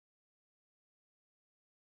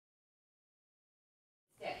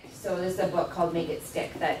Stick. So this is a book called Make It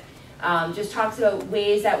Stick that just talks about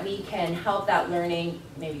ways that we can help that learning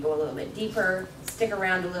maybe go a little bit deeper, stick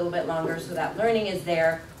around a little bit longer so that learning is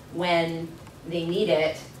there when they need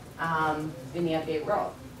it in the update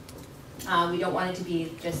world. We don't want it to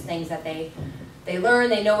be just things that they learn,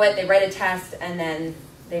 they know it, they write a test, and then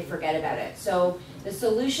they forget about it. So the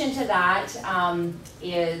solution to that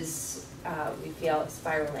is, we feel,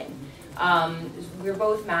 spiraling. We're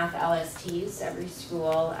both math LSTs. Every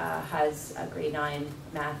school has a grade 9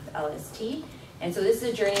 math LST. And so this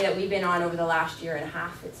is a journey that we've been on over the last year and a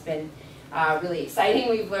half. It's been really exciting.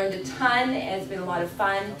 We've learned a ton. It's been a lot of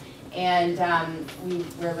fun. And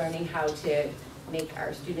we're learning how to make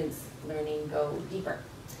our students' learning go deeper.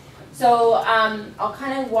 So I'll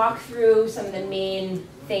kind of walk through some of the main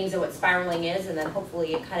things of what spiraling is, and then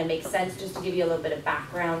hopefully it kind of makes sense just to give you a little bit of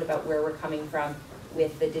background about where we're coming from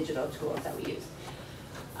with the digital tools that we use.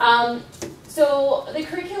 So the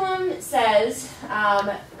curriculum says,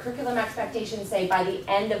 curriculum expectations say by the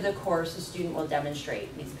end of the course, the student will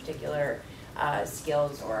demonstrate these particular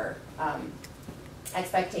skills or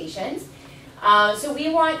expectations. So we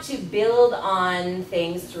want to build on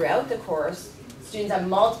things throughout the course. Students have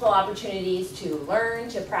multiple opportunities to learn,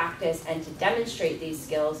 to practice, and to demonstrate these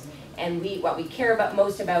skills. And what we care about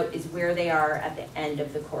most about is where they are at the end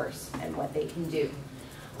of the course and what they can do.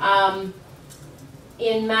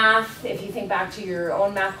 In math, if you think back to your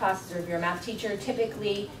own math classes or if you're a math teacher,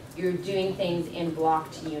 typically you're doing things in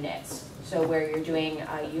blocked units. So where you're doing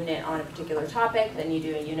a unit on a particular topic, then you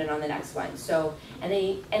do a unit on the next one. So, and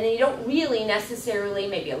then you don't really necessarily,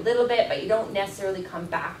 maybe a little bit, but you don't necessarily come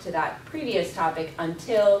back to that previous topic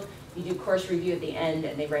until you do course review at the end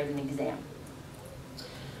and they write an exam.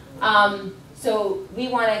 So we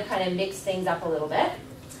want to kind of mix things up a little bit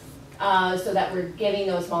so that we're giving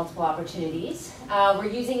those multiple opportunities. We're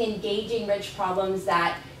using engaging, rich problems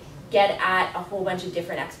that get at a whole bunch of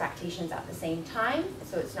different expectations at the same time.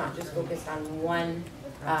 So it's not just focused on one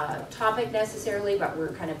topic necessarily, but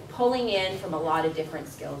we're kind of pulling in from a lot of different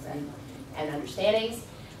skills and understandings.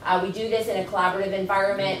 We do this in a collaborative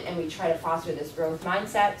environment, and we try to foster this growth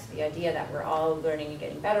mindset, the idea that we're all learning and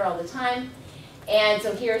getting better all the time. And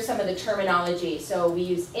so here's some of the terminology. So we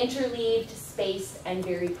use interleaved, spaced, and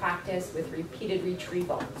varied practice with repeated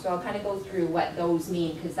retrieval. So I'll kind of go through what those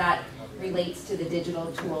mean, because that relates to the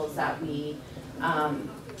digital tools that we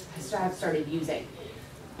have started using.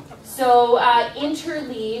 So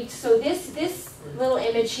interleaved, so this little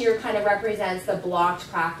image here kind of represents the blocked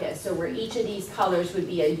practice. So where each of these colors would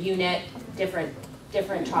be a unit, different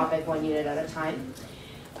topic, one unit at a time.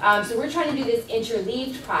 So we're trying to do this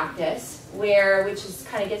interleaved practice, which is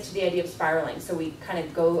kind of gets to the idea of spiraling. So we kind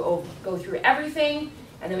of go through everything,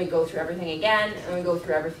 and then we go through everything again, and we go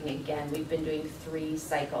through everything again. We've been doing 3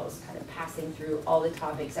 cycles, kind of passing through all the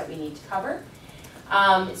topics that we need to cover.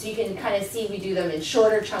 So you can kind of see we do them in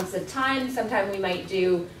shorter chunks of time. Sometimes we might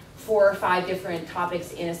do 4 or 5 different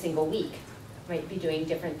topics in a single week. We might be doing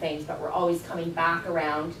different things, but we're always coming back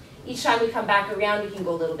around. Each time we come back around, we can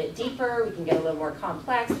go a little bit deeper, we can get a little more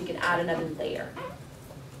complex, we can add another layer.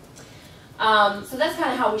 So that's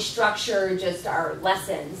kind of how we structure just our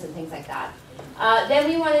lessons and things like that. Then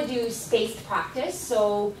we want to do spaced practice.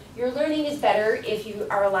 So your learning is better if you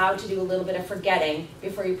are allowed to do a little bit of forgetting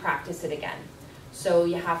before you practice it again. So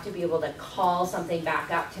you have to be able to call something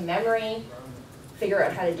back up to memory, figure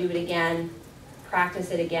out how to do it again,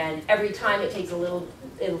 practice it again. Every time it takes a little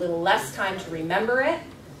less time to remember it,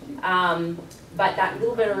 but that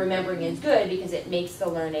little bit of remembering is good because it makes the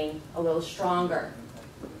learning a little stronger.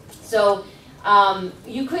 So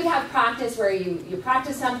you could have practice where you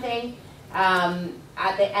practice something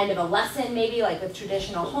at the end of a lesson, maybe like with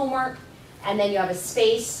traditional homework, and then you have a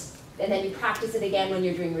space, and then you practice it again when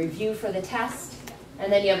you're doing review for the test,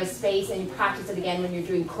 and then you have a space and you practice it again when you're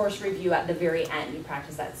doing course review at the very end. You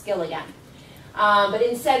practice that skill again. But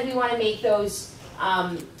instead we want to make those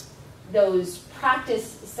practice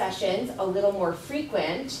sessions a little more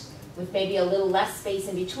frequent with maybe a little less space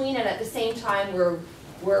in between, and at the same time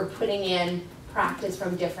we're putting in practice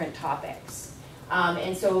from different topics.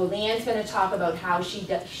 And so Leanne's going to talk about how she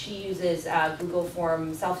uses Google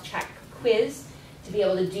Form self-check quiz to be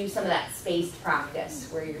able to do some of that spaced practice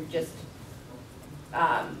where you're just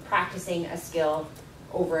practicing a skill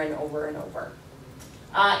over and over and over.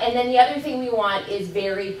 And then the other thing we want is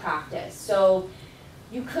varied practice. So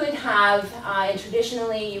you could have, and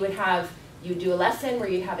traditionally you do a lesson where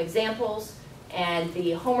you'd have examples, and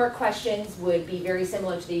the homework questions would be very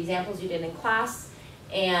similar to the examples you did in class,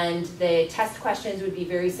 and the test questions would be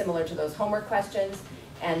very similar to those homework questions,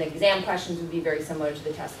 and the exam questions would be very similar to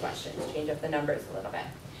the test questions. Change up the numbers a little bit.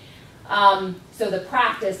 So the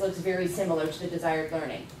practice looks very similar to the desired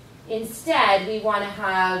learning. Instead, we want to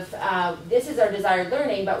have, this is our desired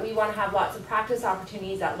learning, but we want to have lots of practice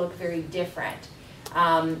opportunities that look very different,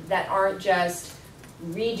 that aren't just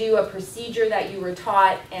redo a procedure that you were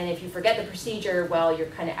taught, and if you forget the procedure, well, you're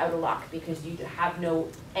kind of out of luck because you have no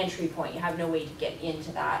entry point, you have no way to get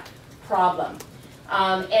into that problem.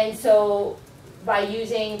 And so by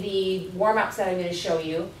using the warm-ups that I'm going to show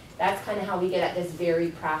you, that's kind of how we get at this very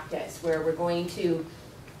practice, where we're going to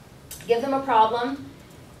give them a problem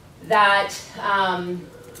that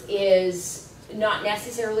is not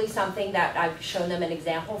necessarily something that I've shown them an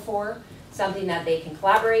example for, something that they can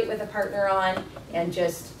collaborate with a partner on and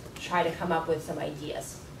just try to come up with some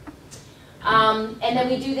ideas. And then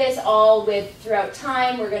we do this all throughout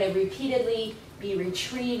time. We're going to repeatedly be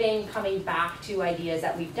retrieving, coming back to ideas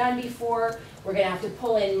that we've done before. We're going to have to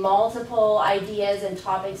pull in multiple ideas and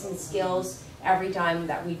topics and skills every time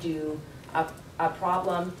that we do a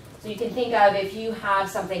problem. So you can think of if you have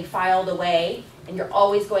something filed away and you're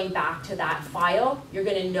always going back to that file, you're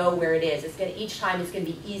going to know where it is. Each time it's going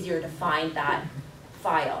to be easier to find that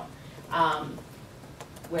file.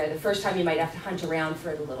 Where the first time you might have to hunt around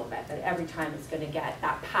for it a little bit, but every time it's going to get,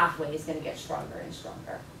 that pathway is going to get stronger and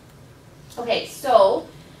stronger. Okay, so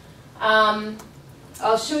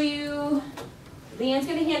I'll show you, Leanne's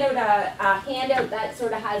going to hand out a handout that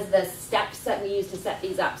sort of has the steps that we use to set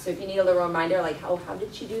these up. So if you need a little reminder, like, how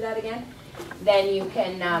did she do that again? Then you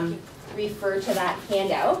can refer to that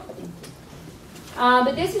handout.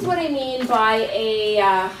 But this is what I mean by a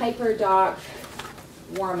HyperDoc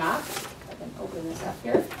warm-up. I can open this up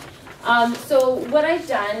here. So what I've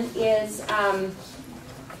done is,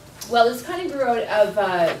 well, this kind of grew out of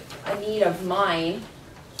a need of mine.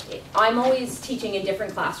 I'm always teaching in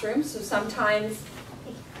different classrooms, so sometimes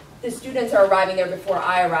the students are arriving there before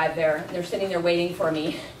I arrive there, and they're sitting there waiting for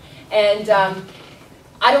me. And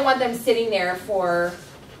I don't want them sitting there for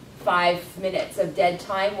 5 minutes of dead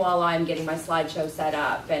time while I'm getting my slideshow set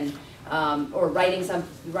up, and or writing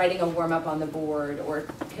a warm-up on the board, or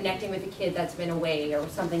connecting with a kid that's been away, or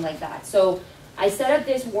something like that. So I set up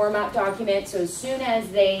this warm-up document, so as soon as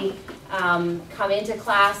they come into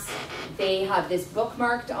class, they have this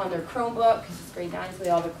bookmarked on their Chromebook, because it's grade 9, so they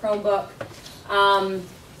all have a Chromebook.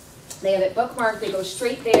 They have it bookmarked, they go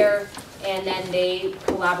straight there, and then they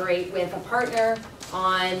collaborate with a partner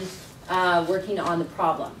on working on the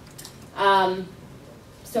problem.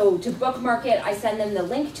 So to bookmark it, I send them the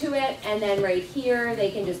link to it, and then right here,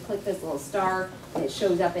 they can just click this little star, and it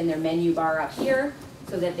shows up in their menu bar up here,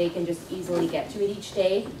 so that they can just easily get to it each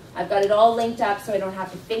day. I've got it all linked up so I don't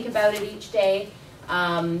have to think about it each day,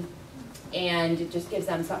 and it just gives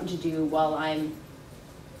them something to do while I'm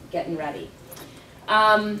getting ready.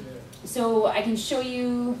 So I can show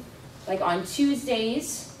you, like on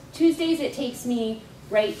Tuesdays it takes me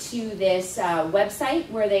right to this website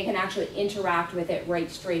where they can actually interact with it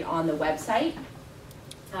right straight on the website.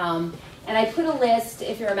 And I put a list,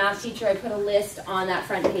 if you're a math teacher, I put a list on that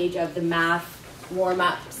front page of the math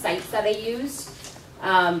warm-up sites that I use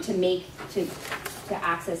to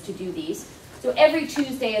access to do these. So every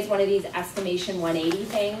Tuesday is one of these estimation 180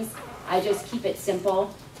 things. I just keep it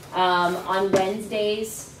simple. On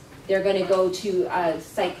Wednesdays, they're going to go to a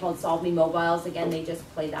site called Solve Me Mobiles. Again, they just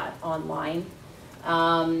play that online.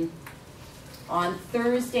 On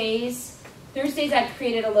Thursdays I've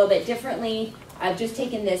created a little bit differently. I've just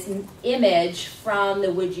taken this image from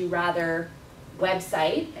the Would You Rather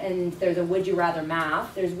website, and there's a Would You Rather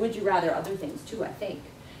math. There's Would You Rather other things too, I think.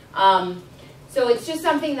 So it's just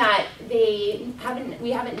something that we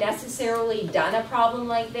haven't necessarily done a problem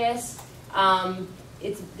like this.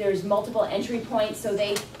 There's multiple entry points, so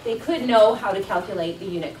they could know how to calculate the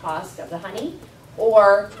unit cost of the honey,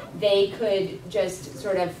 or they could just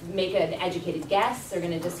sort of make an educated guess. They're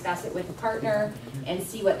going to discuss it with a partner and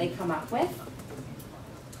see what they come up with.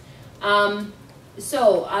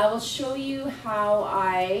 So I will show you how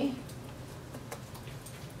I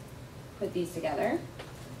put these together.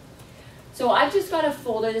 So I've just got a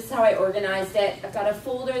folder. This is how I organized it. I've got a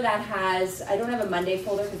folder that has, I don't have a Monday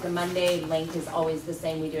folder because the Monday link is always the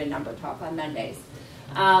same. We do a number talk on Mondays.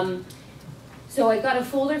 So I've got a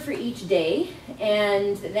folder for each day,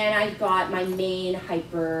 and then I've got my main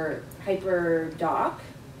HyperDoc,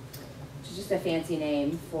 which is just a fancy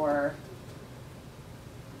name for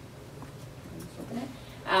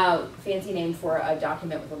a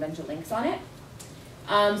document with a bunch of links on it.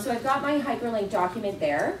 So I've got my hyperlink document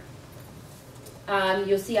there.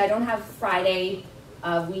 You'll see I don't have Friday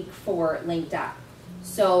week 4 linked up.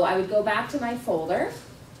 So I would go back to my folder.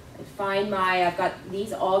 I'd find I've got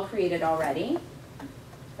these all created already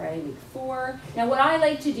Friday, week 4. Now what I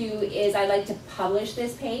like to do is I like to publish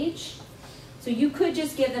this page. So you could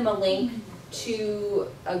just give them a link to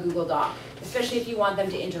a Google Doc, especially if you want them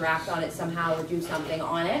to interact on it somehow or do something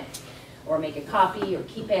on it, or make a copy or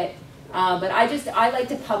keep it. But I like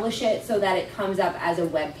to publish it so that it comes up as a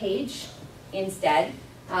web page instead.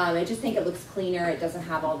 I just think it looks cleaner. It doesn't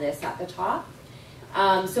have all this at the top.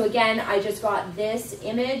 So again, I just got this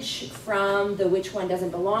image from the Which One Doesn't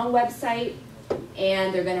Belong website,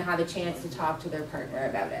 and they're going to have a chance to talk to their partner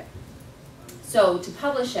about it. So to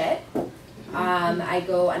publish it, I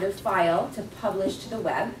go under File to Publish to the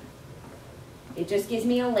web. It just gives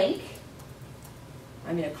me a link.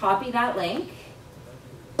 I'm going to copy that link,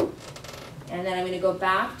 and then I'm going to go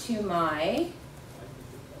back to my,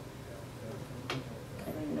 I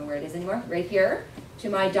don't even know where it is anymore, right here, to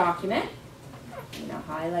my document. I'm going to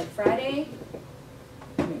highlight Friday.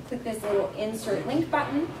 I'm going to click this little Insert Link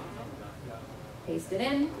button, paste it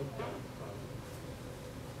in.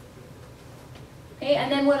 Okay,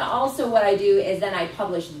 and then what I do is then I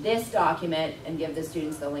publish this document and give the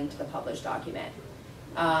students the link to the published document.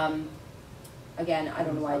 Again, I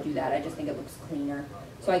don't know why I do that. I just think it looks cleaner.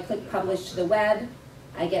 So I click Publish to the web.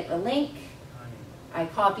 I get the link. I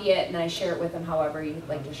copy it and I share it with them however you'd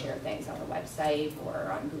like to share things on the website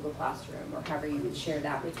or on Google Classroom or however you would share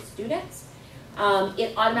that with students.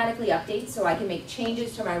 It automatically updates, so I can make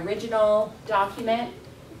changes to my original document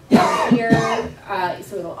here,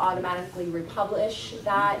 so it'll automatically republish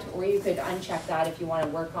that, or you could uncheck that if you want to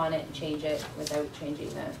work on it and change it without changing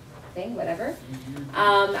the thing, whatever.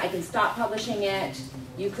 I can stop publishing it.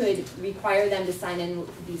 You could require them to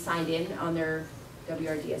be signed in on their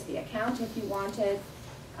WRDSB account if you wanted,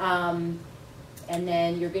 and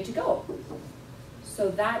then you're good to go. So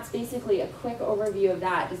that's basically a quick overview of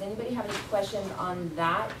that. Does anybody have any questions on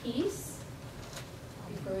that piece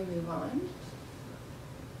before we move on?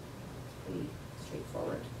 Pretty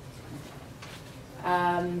straightforward.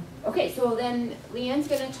 Okay, so then Leanne's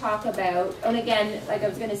going to talk about, and again, like I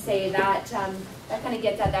was going to say, that that kind of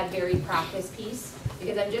gets at that very practice piece,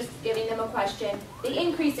 because I'm just giving them a question. They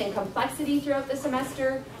increase in complexity throughout the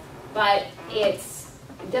semester, but it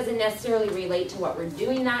doesn't necessarily relate to what we're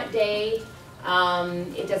doing that day.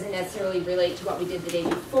 It doesn't necessarily relate to what we did the day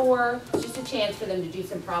before. It's just a chance for them to do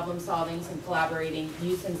some problem solving, some collaborating,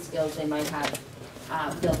 use some skills they might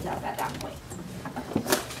have built up at that point.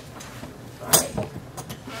 All right.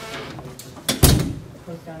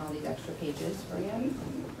 Post down all these extra pages for you.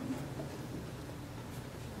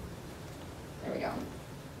 There we go.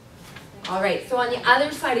 All right, so on the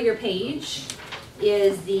other side of your page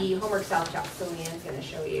is the homework self-check. So Leanne's going to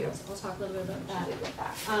show you. I'll talk a little bit about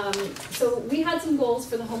that. So we had some goals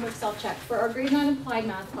for the homework self-check. For our grade 9 applied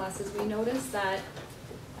math classes, we noticed that,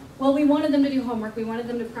 well, we wanted them to do homework. We wanted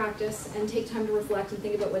them to practice and take time to reflect and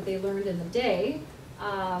think about what they learned in the day.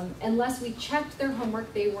 Unless we checked their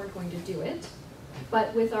homework, they weren't going to do it.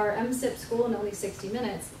 But with our MSIP school in only 60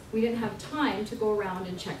 minutes, we didn't have time to go around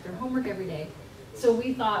and check their homework every day. So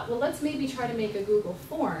we thought, well, let's maybe try to make a Google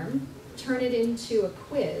form, turn it into a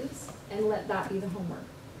quiz, and let that be the homework.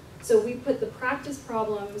 So we put the practice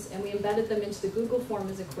problems and we embedded them into the Google form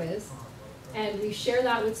as a quiz, and we share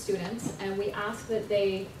that with students, and we ask that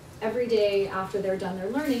they, every day after they're done their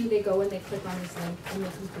learning, they go and they click on this link and they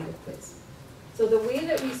complete a quiz. So the way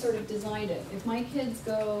that we sort of designed it, if my kids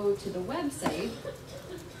go to the website,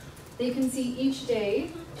 they can see each day,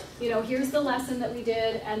 you know, here's the lesson that we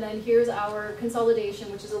did, and then here's our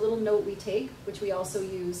consolidation, which is a little note we take, which we also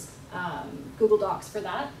use Google Docs for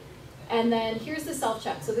that. And then here's the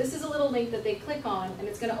self-check. So this is a little link that they click on, and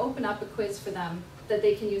it's going to open up a quiz for them that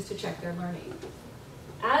they can use to check their learning.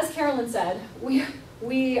 As Carolyn said,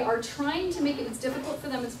 we are trying to make it as difficult for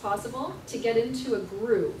them as possible to get into a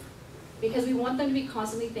groove, because we want them to be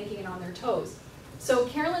constantly thinking and on their toes. So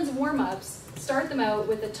Carolyn's warm-ups start them out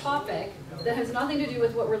with a topic that has nothing to do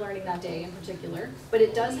with what we're learning that day in particular, but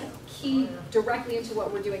it does key directly into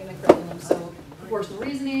what we're doing in the curriculum. So proportional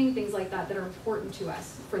reasoning, things like that that are important to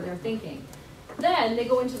us for their thinking. Then they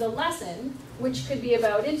go into the lesson, which could be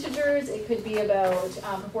about integers, it could be about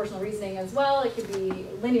proportional reasoning as well, it could be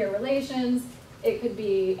linear relations, it could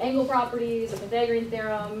be angle properties, or Pythagorean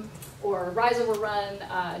theorem, or rise over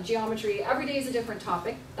run, geometry. Every day is a different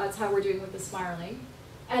topic. That's how we're doing with the spiraling.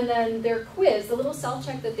 And then their quiz, the little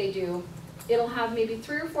self-check that they do, it'll have maybe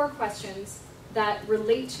 3 or 4 questions that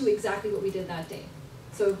relate to exactly what we did that day.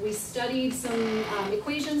 So if we studied some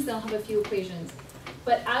equations, they'll have a few equations.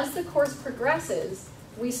 But as the course progresses,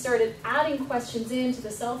 we started adding questions into the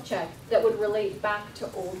self-check that would relate back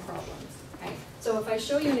to old problems. Okay? So if I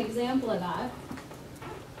show you an example of that,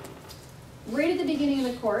 right at the beginning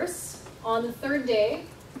of the course, on the 3rd day,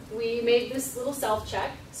 we made this little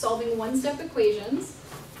self-check, solving one-step equations.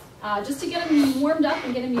 Just to get them warmed up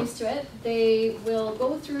and get them used to it, they will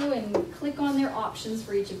go through and click on their options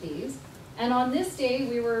for each of these. And on this day,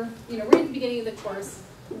 we were, right at the beginning of the course,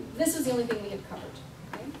 this was the only thing we had covered.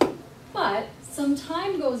 Okay? But some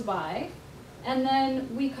time goes by, and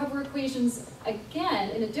then we cover equations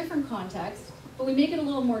again in a different context, but we make it a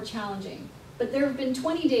little more challenging. But there have been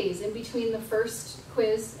 20 days in between the first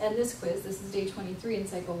quiz and this quiz. This is day 23 in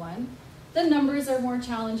Cycle 1. The numbers are more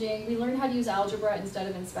challenging. We learned how to use algebra instead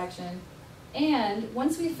of inspection. And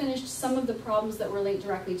once we finished some of the problems that relate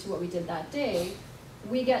directly to what we did that day,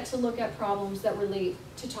 we get to look at problems that relate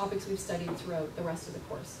to topics we've studied throughout the rest of the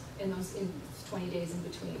course in 20 days in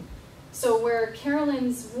between. So where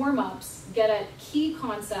Carolyn's warm-ups get at key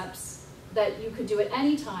concepts that you could do at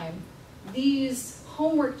any time, these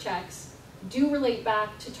homework checks do relate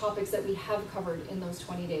back to topics that we have covered in those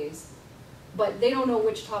 20 days. But they don't know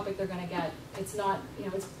which topic they're going to get. It's not,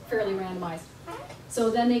 it's fairly randomized. So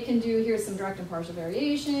then they can do, here's some direct and partial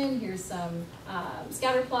variation, here's some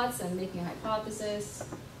scatter plots and making a hypothesis,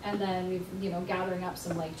 and then we've, gathering up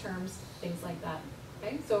some like terms, things like that.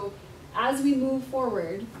 Okay, so as we move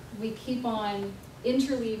forward, we keep on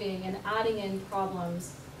interleaving and adding in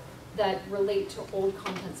problems that relate to old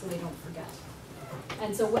content so they don't forget.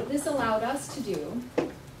 And so what this allowed us to do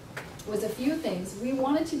was a few things. We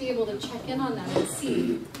wanted to be able to check in on them and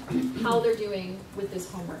see how they're doing with this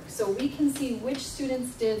homework. So we can see which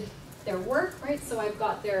students did their work, right? So I've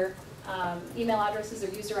got their email addresses or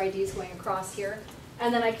user IDs going across here.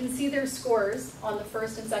 And then I can see their scores on the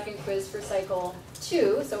first and second quiz for cycle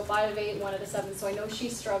 2. So 5 out of 8, 1 out of 7. So I know she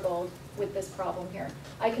struggled with this problem here.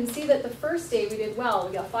 I can see that the first day we did well.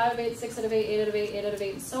 We got 5 out of 8, 6 out of 8, 8 out of 8, 8 out of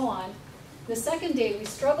 8, and so on. The second day, we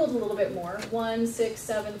struggled a little bit more. 1, 6,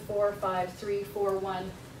 7, 4, 5, 3, 4,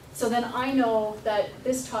 1. So then I know that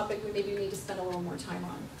this topic we maybe need to spend a little more time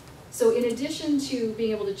on. So in addition to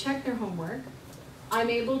being able to check their homework, I'm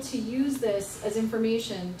able to use this as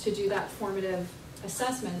information to do that formative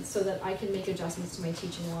assessment so that I can make adjustments to my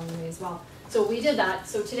teaching along the way as well. So we did that.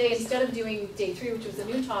 So today, instead of doing day 3, which was a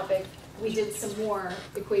new topic, we did some more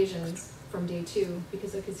equations from day 2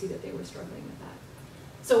 because I could see that they were struggling with that.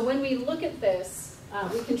 So when we look at this,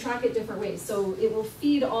 we can track it different ways. So it will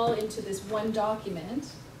feed all into this one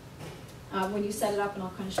document when you set it up, and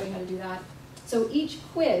I'll kind of show you how to do that. So each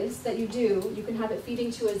quiz that you do, you can have it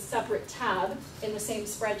feeding to a separate tab in the same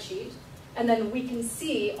spreadsheet. And then we can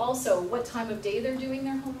see also what time of day they're doing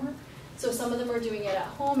their homework. So some of them are doing it at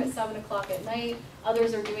home at 7 o'clock at night.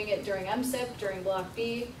 Others are doing it during MSIP, during Block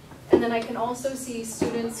B. And then I can also see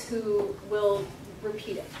students who will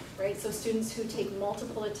repeat it, right? So students who take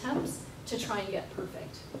multiple attempts to try and get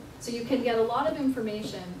perfect. So you can get a lot of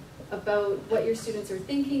information about what your students are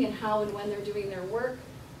thinking and how and when they're doing their work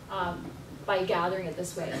by gathering it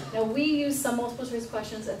this way. Now we use some multiple choice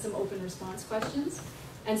questions and some open response questions.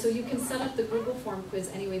 And so you can set up the Google form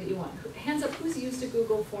quiz any way that you want. Hands up, who's used a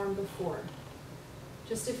Google form before?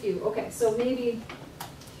 Just a few. Okay, so maybe,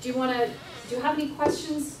 do you have any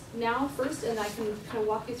questions now first, and I can kind of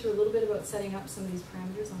walk you through a little bit about setting up some of these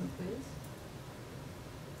parameters on the quiz?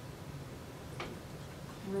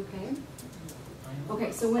 We're okay?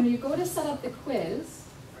 Okay, so when you go to set up the quiz,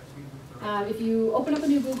 if you open up a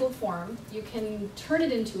new Google form, you can turn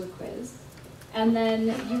it into a quiz, and then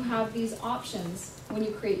you have these options when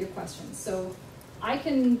you create your questions. So I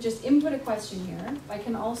can just input a question here. I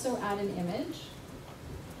can also add an image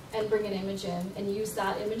and bring an image in and use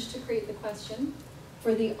that image to create the question.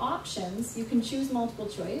 For the options, you can choose multiple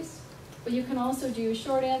choice, but you can also do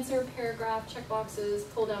short answer, paragraph, checkboxes,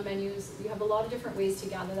 pull down menus. You have a lot of different ways to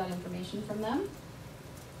gather that information from them.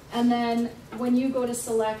 And then when you go to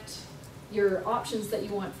select your options that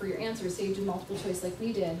you want for your answers, say you do multiple choice like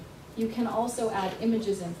we did, you can also add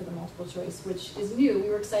images in for the multiple choice, which is new. We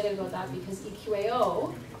were excited about that because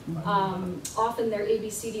EQAO, often their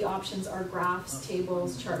ABCD options are graphs,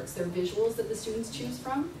 tables, charts. They're visuals that the students choose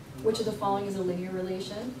from. Which of the following is a linear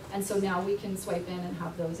relation? And so now we can swipe in and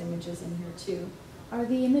have those images in here too. Are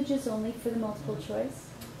the images only for the multiple choice?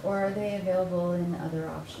 Or are they available in other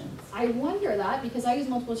options? I wonder that because I use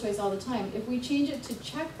multiple choice all the time. If we change it to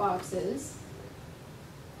checkboxes,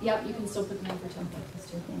 yep, you can still put them in for checkboxes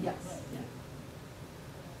too. Yes. Yeah.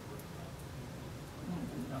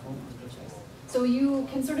 So you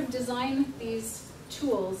can sort of design these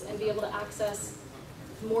tools and be able to access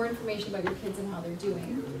more information about your kids and how they're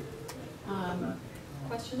doing.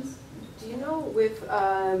 Questions? Do you know with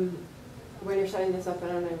when you're setting this up, I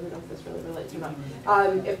don't even know if this really relates or not,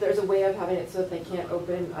 if there's a way of having it so that they can't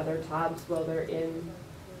open other tabs while they're in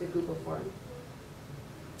the Google form?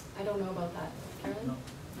 I don't know about that. Carolyn? No,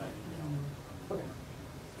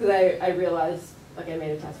 Because I realized, like, I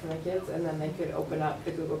made a test for my kids, and then they could open up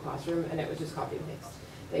the Google Classroom, and it was just copy and paste.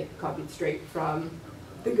 They copied straight from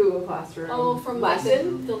the Google Classroom from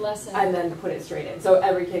lesson, the lesson. and then put it straight in. So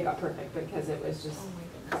every kid got perfect because it was just.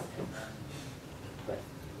 Oh my goodness. But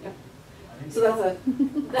yeah, so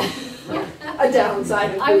that's a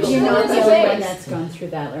downside of I'm Google. You're sure not there's the a only way. one that's gone through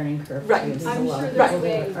that learning curve. Right. Too. There's I'm a lot sure of there's people a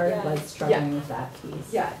way, who are yeah. like struggling with that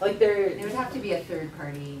piece. Yeah, like they're. It would have to be a third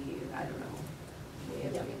party, I don't know, way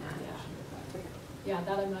of doing that. Yeah,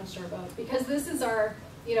 that I'm not sure about, because this is our,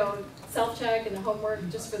 you know, self-check and the homework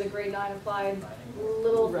just for the grade 9 applied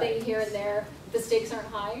little Right. thing here and there. The stakes aren't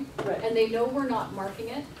high, Right. and they know we're not marking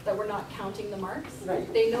it, that we're not counting the marks.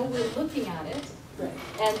 Right. They know we're looking at it, Right.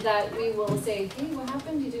 and that we will say, hey, what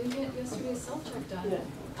happened? You didn't get yesterday's self-check done.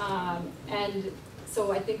 Yeah. And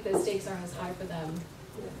so I think the stakes aren't as high for them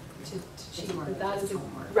Yeah. to cheat. more But like that just is a,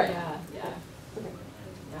 homework. Right. yeah, yeah, Okay.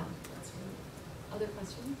 yeah. That's right. Other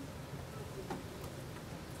questions?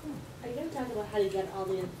 Are you going to talk about how to get all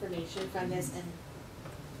the information from this and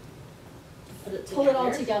put it Pull it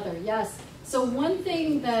all together? together, yes. So one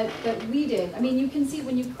thing that we did, I mean, you can see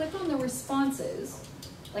when you click on the responses,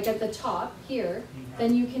 like at the top here,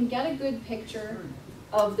 then you can get a good picture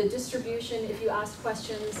of the distribution if you asked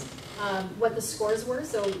questions, what the scores were.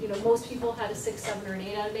 So, you know, most people had a 6, 7, or an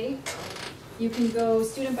 8 out of 8. You can go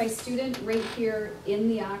student by student right here in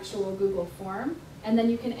the actual Google form, and then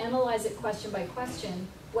you can analyze it question by question,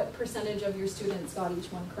 what percentage of your students got each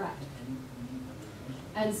one correct.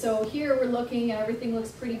 And so here we're looking and everything looks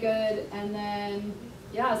pretty good, and then,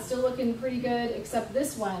 yeah, it's still looking pretty good, except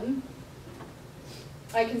this one.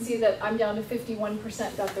 I can see that I'm down to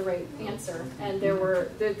 51% got the right answer, and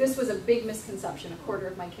this was a big misconception, a quarter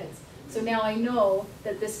of my kids. So now I know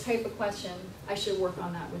that this type of question, I should work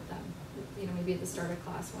on that with them, you know, maybe at the start of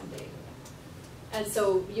class one day. And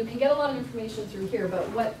so you can get a lot of information through here, but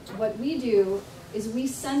what we do is we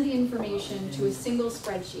send the information to a single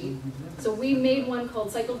spreadsheet. So we made one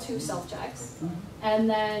called Cycle 2 Self-Checks. And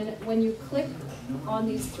then when you click on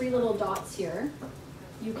these 3 little dots here,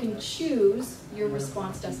 you can choose your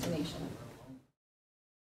response destination.